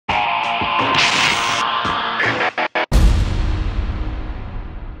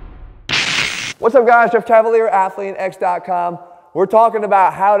What's up, guys? Jeff Cavaliere, AthleanX.com. We're talking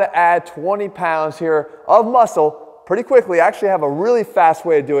about how to add 20 pounds here of muscle pretty quickly. I actually have a really fast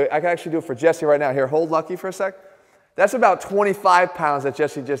way to do it. I can actually do it for Jesse right now. Here, hold Lucky for a sec. That's about 25 pounds that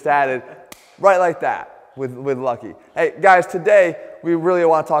Jesse just added, right like that with Lucky. Hey, guys, today we really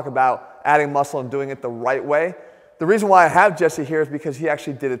want to talk about adding muscle and doing it the right way. The reason why I have Jesse here is because he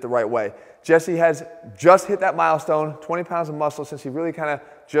actually did it the right way. Jesse has just hit that milestone, 20 pounds of muscle, since he really kind of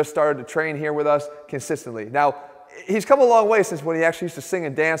just started to train here with us consistently. Now, he's come a long way since when he actually used to sing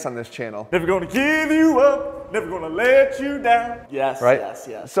and dance on this channel. Never gonna give you up, never gonna let you down. Yes, right?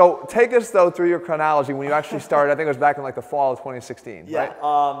 Yes. So take us though through your chronology when you actually started. I think it was back in like the fall of 2016, yeah,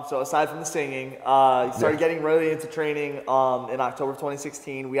 right? So aside from the singing, started getting really into training in October of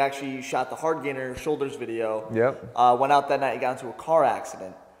 2016. We actually shot the Hard Gainer Shoulders video. Yep. Went out that night and got into a car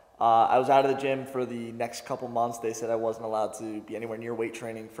accident. I was out of the gym for the next couple months. They said I wasn't allowed to be anywhere near weight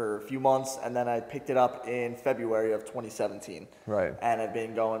training for a few months, and then I picked it up in February of 2017. Right. And I've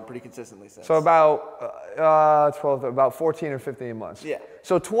been going pretty consistently since. So about 14 or 15 months. Yeah.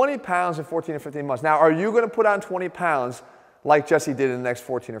 So 20 pounds in 14 or 15 months. Now, are you going to put on 20 pounds like Jesse did in the next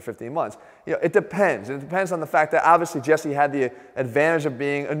 14 or 15 months? You know, it depends. It depends on the fact that obviously Jesse had the advantage of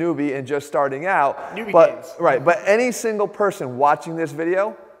being a newbie and just starting out. Newbie games. Right. But any single person watching this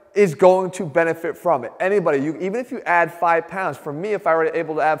video is going to benefit from it. Anybody, even if you add 5 pounds, for me, if I were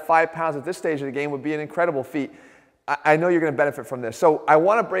able to add 5 pounds at this stage of the game, would be an incredible feat. I know you're going to benefit from this. So I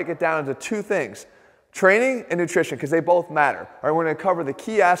want to break it down into two things: training and nutrition, because they both matter. All right, we're going to cover the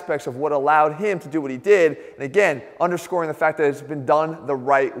key aspects of what allowed him to do what he did, and again, underscoring the fact that it's been done the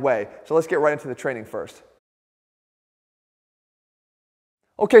right way. So let's get right into the training first.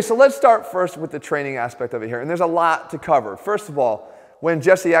 Okay, so let's start first with the training aspect of it here, and there's a lot to cover. First of all, when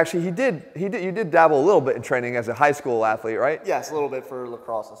Jesse actually, you did dabble a little bit in training as a high school athlete, right? Yes, a little bit for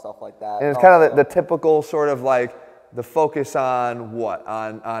lacrosse and stuff like that. And it's kind of the typical sort of like the focus on what?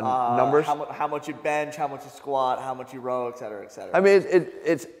 On numbers? How much you bench, how much you squat, how much you row, et cetera, et cetera. I mean,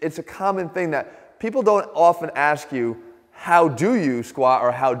 it's a common thing that people don't often ask you, how do you squat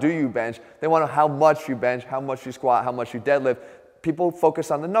or how do you bench? They want to know how much you bench, how much you squat, how much you deadlift. People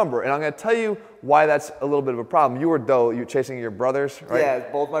focus on the number, and I'm going to tell you why that's a little bit of a problem. You were chasing your brothers, right?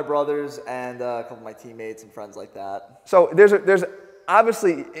 Yeah, both my brothers and a couple of my teammates and friends like that. So there's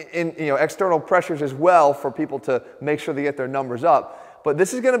obviously external pressures as well for people to make sure they get their numbers up. But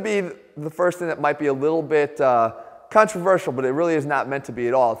this is going to be the first thing that might be a little bit controversial, but it really is not meant to be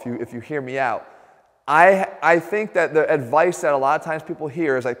at all. If you hear me out. I think that the advice that a lot of times people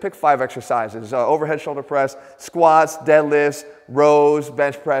hear is like pick 5 exercises: overhead shoulder press, squats, deadlifts, rows,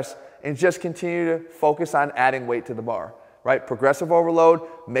 bench press, and just continue to focus on adding weight to the bar, right? Progressive overload,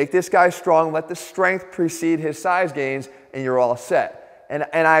 make this guy strong, let the strength precede his size gains, and you're all set.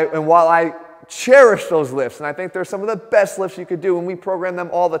 And while I cherish those lifts, and I think they're some of the best lifts you could do, and we program them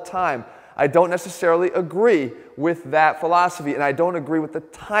all the time, I don't necessarily agree with that philosophy, and I don't agree with the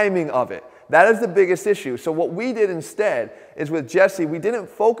timing of it. That is the biggest issue. So what we did instead is with Jesse, we didn't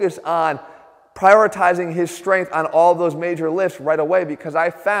focus on prioritizing his strength on all those major lifts right away, because I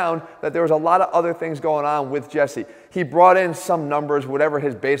found that there was a lot of other things going on with Jesse. He brought in some numbers, whatever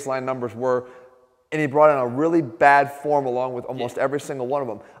his baseline numbers were, and he brought in a really bad form along with almost every single one of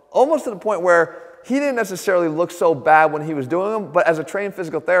them. Almost to the point where he didn't necessarily look so bad when he was doing them, but as a trained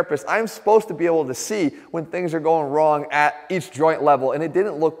physical therapist, I'm supposed to be able to see when things are going wrong at each joint level, and it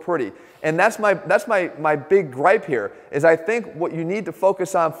didn't look pretty. And that's my big gripe here, is I think what you need to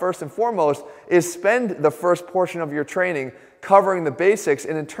focus on first and foremost is spend the first portion of your training covering the basics.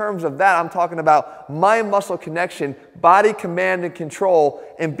 And in terms of that, I'm talking about mind-muscle connection, body command and control,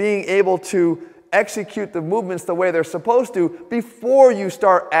 and being able to execute the movements the way they're supposed to before you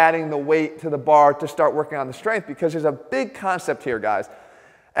start adding the weight to the bar to start working on the strength. Because there's a big concept here, guys.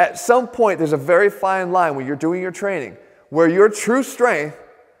 At some point, there's a very fine line when you're doing your training where your true strength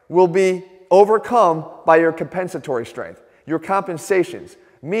will be overcome by your compensatory strength, your compensations.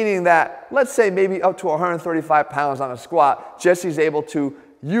 Meaning that, let's say maybe up to 135 pounds on a squat, Jesse's able to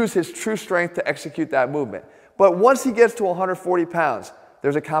use his true strength to execute that movement. But once he gets to 140 pounds,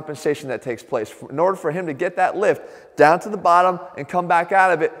 there's a compensation that takes place. In order for him to get that lift down to the bottom and come back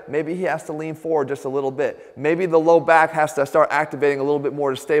out of it, maybe he has to lean forward just a little bit. Maybe the low back has to start activating a little bit more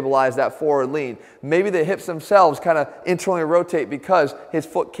to stabilize that forward lean. Maybe the hips themselves kind of internally rotate because his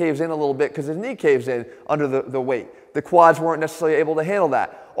foot caves in a little bit because his knee caves in under the weight. The quads weren't necessarily able to handle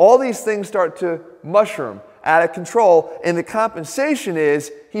that. All these things start to mushroom out of control, and the compensation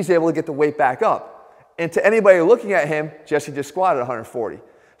is he's able to get the weight back up. And to anybody looking at him, Jesse just squatted 140.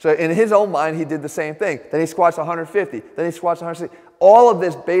 So in his own mind, he did the same thing. Then he squats 150. Then he squats 160. All of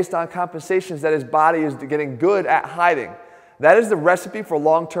this based on compensations that his body is getting good at hiding. That is the recipe for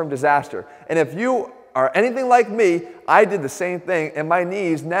long-term disaster. And if you are anything like me, I did the same thing, and my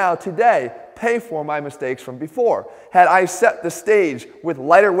knees now today pay for my mistakes from before. Had I set the stage with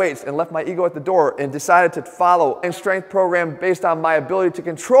lighter weights and left my ego at the door and decided to follow a strength program based on my ability to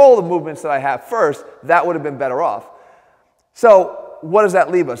control the movements that I have first, that would have been better off. So what does that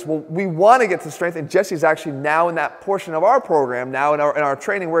leave us? Well, we want to get to strength, and Jesse's actually now in that portion of our program, now in our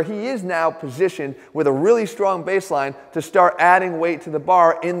training, where he is now positioned with a really strong baseline to start adding weight to the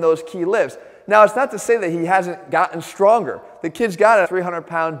bar in those key lifts. Now, it's not to say that he hasn't gotten stronger. The kid's got a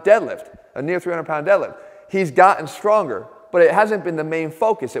 300-pound deadlift, a near 300-pound deadlift. He's gotten stronger, but it hasn't been the main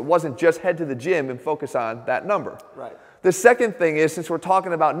focus. It wasn't just head to the gym and focus on that number. Right. The second thing is, since we're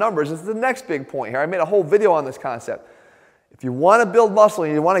talking about numbers, is the next big point here. I made a whole video on this concept. If you want to build muscle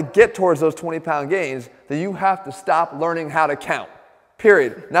and you want to get towards those 20-pound gains, then you have to stop learning how to count,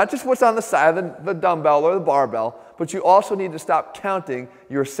 period. Not just what's on the side of the dumbbell or the barbell, but you also need to stop counting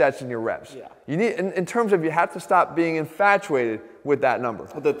your sets and your reps. Yeah. You need, in terms of, you have to stop being infatuated with that number.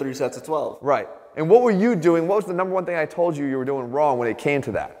 With the 3 sets of 12. Right. And what were you doing? What was the number one thing I told you were doing wrong when it came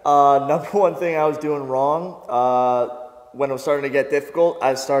to that? Number one thing I was doing wrong, when it was starting to get difficult,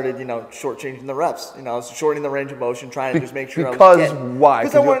 I started, shortchanging the reps. I was shortening the range of motion, trying to just make sure because I was getting. Why?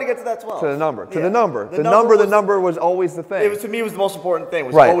 Because I wanted to get to that 12. To the number. Yeah. To the number. The number was always the thing. To me, it was the most important thing.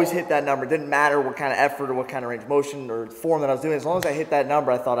 Was right. always hit that number. It didn't matter what kind of effort or what kind of range of motion or form that I was doing. As long as I hit that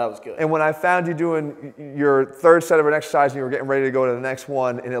number, I thought I was good. And when I found you doing your third set of an exercise and you were getting ready to go to the next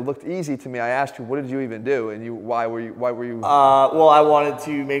one, and it looked easy to me, I asked you, what did you even do? And why were you? Well, I wanted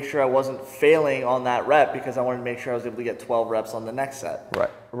to make sure I wasn't failing on that rep because I wanted to make sure I was able to get 12 reps on the next set.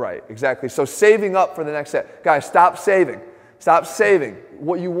 Right, exactly. So saving up for the next set. Guys, stop saving. Stop saving.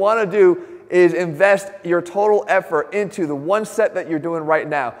 What you want to do is invest your total effort into the one set that you're doing right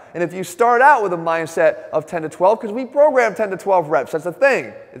now. And if you start out with a mindset of 10 to 12, because we program 10 to 12 reps, that's a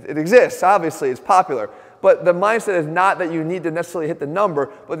thing. It exists, obviously, it's popular. But the mindset is not that you need to necessarily hit the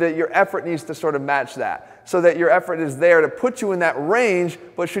number, but that your effort needs to sort of match that. So that your effort is there to put you in that range,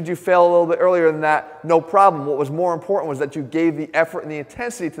 but should you fail a little bit earlier than that, no problem. What was more important was that you gave the effort and the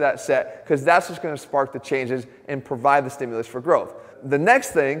intensity to that set, because that's what's going to spark the changes and provide the stimulus for growth. The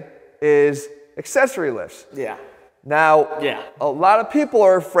next thing is accessory lifts. Yeah. Now, a lot of people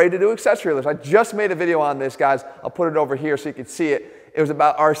are afraid to do accessory lifts. I just made a video on this, guys. I'll put it over here so you can see it. It was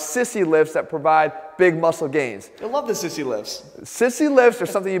about our sissy lifts that provide big muscle gains. I love the sissy lifts. Sissy lifts are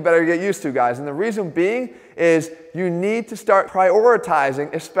something you better get used to, guys. And the reason being is you need to start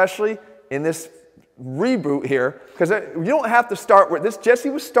prioritizing, especially in this reboot here, because you don't have to start with this. Jesse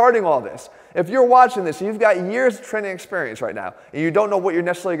was starting all this. If you're watching this, you've got years of training experience right now, and you don't know what you're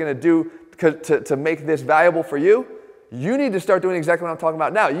necessarily going to do to make this valuable for you, you need to start doing exactly what I'm talking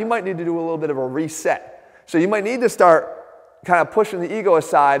about now. You might need to do a little bit of a reset. So you might need to start kind of pushing the ego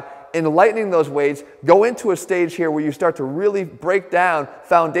aside and lightening those weights, go into a stage here where you start to really break down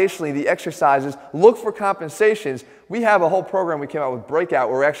foundationally the exercises, look for compensations. We have a whole program we came out with, Breakout,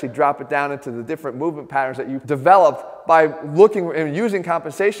 where we actually drop it down into the different movement patterns that you've developed by looking and using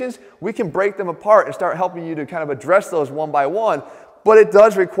compensations. We can break them apart and start helping you to kind of address those one by one, but it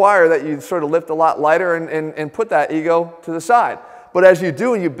does require that you sort of lift a lot lighter and put that ego to the side. But as you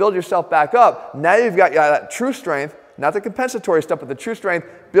do and you build yourself back up, now you've got that true strength, not the compensatory stuff, but the true strength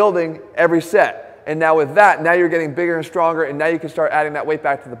building every set. And now with that, now you're getting bigger and stronger, and now you can start adding that weight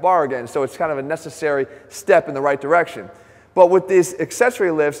back to the bar again. So it's kind of a necessary step in the right direction. But with these accessory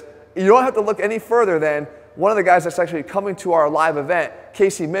lifts, you don't have to look any further than one of the guys that's actually coming to our live event,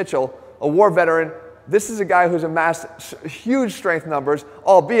 Casey Mitchell, a war veteran. This is a guy who's amassed huge strength numbers,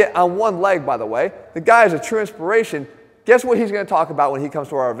 albeit on one leg, by the way. The guy is a true inspiration. Guess what he's going to talk about when he comes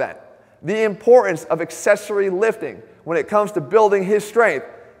to our event? The importance of accessory lifting when it comes to building his strength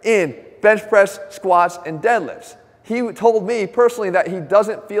in bench press, squats, and deadlifts. He told me personally that he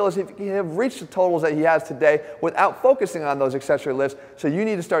doesn't feel as if he can have reached the totals that he has today without focusing on those accessory lifts, so you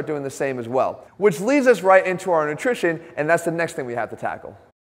need to start doing the same as well. Which leads us right into our nutrition, and that's the next thing we have to tackle.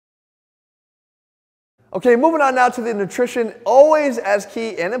 Okay, moving on now to the nutrition, always as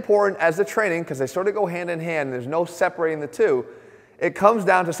key and important as the training, because they sort of go hand in hand, and there's no separating the two. It comes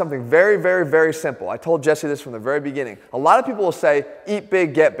down to something very, very, very simple. I told Jesse this from the very beginning. A lot of people will say, eat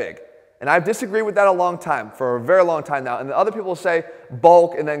big, get big. And I've disagreed with that a long time, for a very long time now. And the other people will say,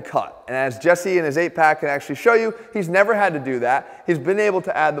 bulk and then cut. And as Jesse in his 8-pack can actually show you, he's never had to do that. He's been able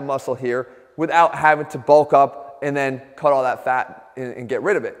to add the muscle here without having to bulk up and then cut all that fat and get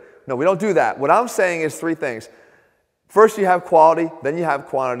rid of it. No, we don't do that. What I'm saying is 3 things. First you have quality, then you have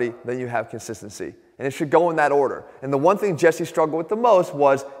quantity, then you have consistency. And it should go in that order. And the one thing Jesse struggled with the most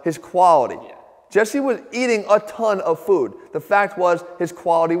was his quality. Yeah. Jesse was eating a ton of food. The fact was his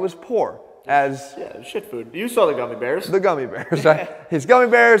quality was poor. Yeah, shit food. You saw the gummy bears. The gummy bears, right? His gummy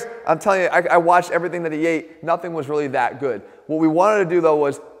bears, I'm telling you, I watched everything that he ate. Nothing was really that good. What we wanted to do, though,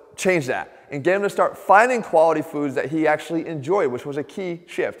 was change that and get him to start finding quality foods that he actually enjoyed, which was a key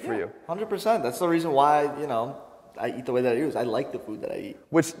shift for you. 100%. That's the reason why, you know, I eat the way that I do. I like the food that I eat.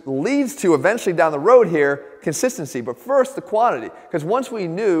 Which leads to eventually down the road here, consistency. But first, the quantity. Because once we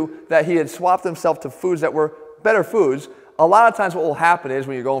knew that he had swapped himself to foods that were better foods, a lot of times what will happen is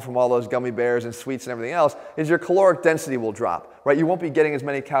when you're going from all those gummy bears and sweets and everything else, is your caloric density will drop, right? You won't be getting as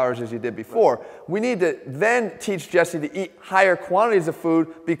many calories as you did before. Right. We need to then teach Jesse to eat higher quantities of food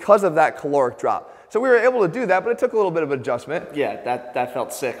because of that caloric drop. So we were able to do that, but it took a little bit of adjustment. Yeah, that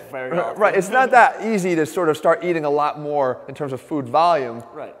felt sick very often. Right, it's not that easy to sort of start eating a lot more in terms of food volume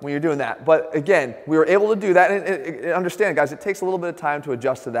when you're doing that. But again, we were able to do that, and understand, guys, it takes a little bit of time to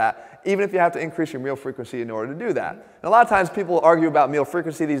adjust to that, even if you have to increase your meal frequency in order to do that. And a lot of times people argue about meal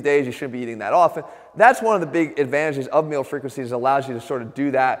frequency these days, you shouldn't be eating that often. That's one of the big advantages of meal frequency, is it allows you to sort of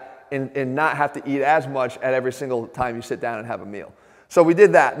do that and not have to eat as much at every single time you sit down and have a meal. So we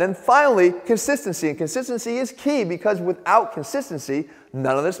did that. Then finally, consistency. And consistency is key, because without consistency,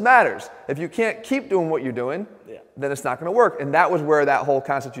 none of this matters. If you can't keep doing what you're doing, then it's not going to work. And that was where that whole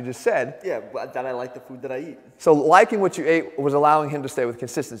concept you just said. Yeah, that I like the food that I eat. So liking what you ate was allowing him to stay with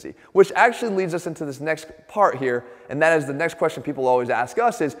consistency, which actually leads us into this next part here. And that is the next question people always ask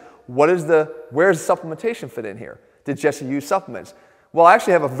us is, where's supplementation fit in here? Did Jesse use supplements? Well, I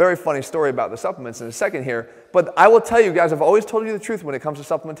actually have a very funny story about the supplements in a second here, but I will tell you guys, I've always told you the truth when it comes to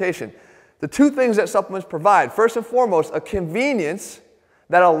supplementation. The two things that supplements provide, first and foremost, a convenience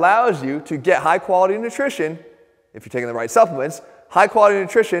that allows you to get high quality nutrition, if you're taking the right supplements, high quality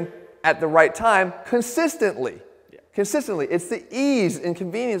nutrition at the right time, consistently. Consistently. It's the ease and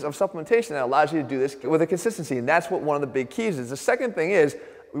convenience of supplementation that allows you to do this with a consistency, and that's what one of the big keys is. The second thing is,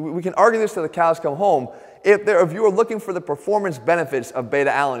 we can argue this till the cows come home. If you are looking for the performance benefits of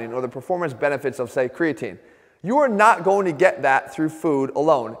beta-alanine or the performance benefits of, say, creatine, you are not going to get that through food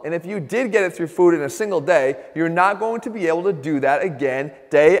alone. And if you did get it through food in a single day, you're not going to be able to do that again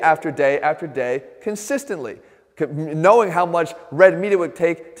day after day after day consistently. Knowing how much red meat it would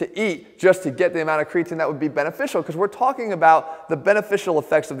take to eat just to get the amount of creatine that would be beneficial, because we're talking about the beneficial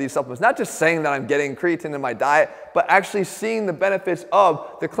effects of these supplements. Not just saying that I'm getting creatine in my diet, but actually seeing the benefits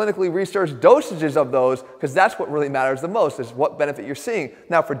of the clinically researched dosages of those, because that's what really matters the most, is what benefit you're seeing.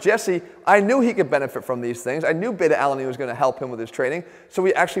 Now for Jesse, I knew he could benefit from these things. I knew beta-alanine was going to help him with his training, so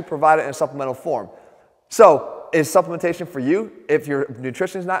we actually provided it in a supplemental form. So, is supplementation for you? If your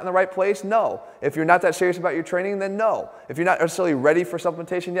nutrition is not in the right place, no. If you're not that serious about your training, then no. If you're not necessarily ready for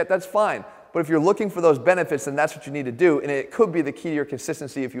supplementation yet, that's fine. But if you're looking for those benefits, then that's what you need to do, and it could be the key to your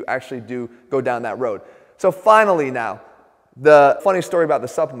consistency if you actually do go down that road. So finally now, the funny story about the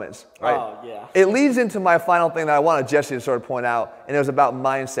supplements, right? Oh, yeah. It leads into my final thing that I wanted Jesse to sort of point out, and it was about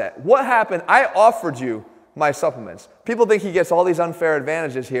mindset. What happened? I offered you my supplements. People think he gets all these unfair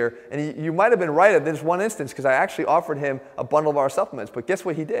advantages here, and you might have been right at this one instance, because I actually offered him a bundle of our supplements, but guess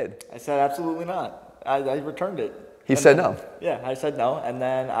what he did? I said absolutely not. I returned it. He said no. Yeah, I said no, and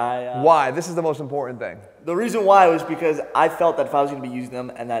then I... Why? This is the most important thing. The reason why was because I felt that if I was going to be using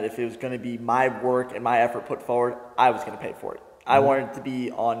them, and that if it was going to be my work and my effort put forward, I was going to pay for it. I wanted it to be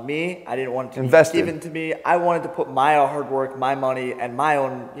on me. I didn't want it to be given to me. I wanted to put my hard work, my money, and my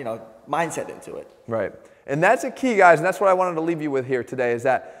own, mindset into it. Right. And that's a key, guys, and that's what I wanted to leave you with here today,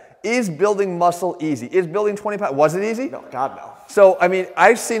 is building muscle easy? Is building 20 pounds, was it easy? No, God, no. So, I mean,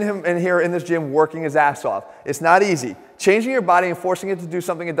 I've seen him in here in this gym working his ass off. It's not easy. Changing your body and forcing it to do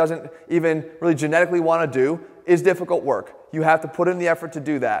something it doesn't even really genetically want to do is difficult work. You have to put in the effort to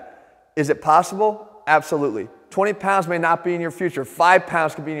do that. Is it possible? Absolutely. 20 pounds may not be in your future. 5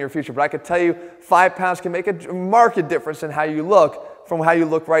 pounds could be in your future, but I could tell you 5 pounds can make a marked difference in how you look from how you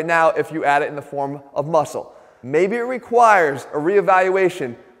look right now if you add it in the form of muscle. Maybe it requires a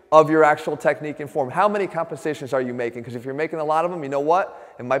reevaluation of your actual technique and form. How many compensations are you making? Because if you're making a lot of them, you know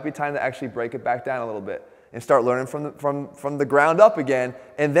what? It might be time to actually break it back down a little bit and start learning from the ground up again,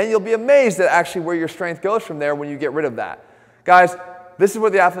 and then you'll be amazed at actually where your strength goes from there when you get rid of that. Guys, this is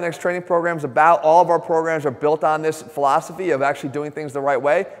what the AthleanX training program is about. All of our programs are built on this philosophy of actually doing things the right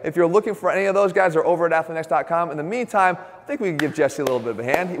way. If you're looking for any of those guys, they're over at AthleanX.com. In the meantime, I think we can give Jesse a little bit of a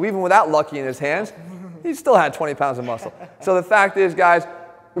hand. Even without Lucky in his hands, he still had 20 pounds of muscle. So the fact is, guys,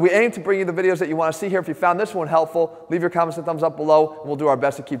 we aim to bring you the videos that you want to see here. If you found this one helpful, leave your comments and thumbs up below, and we'll do our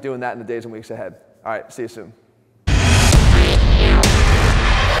best to keep doing that in the days and weeks ahead. All right, see you soon.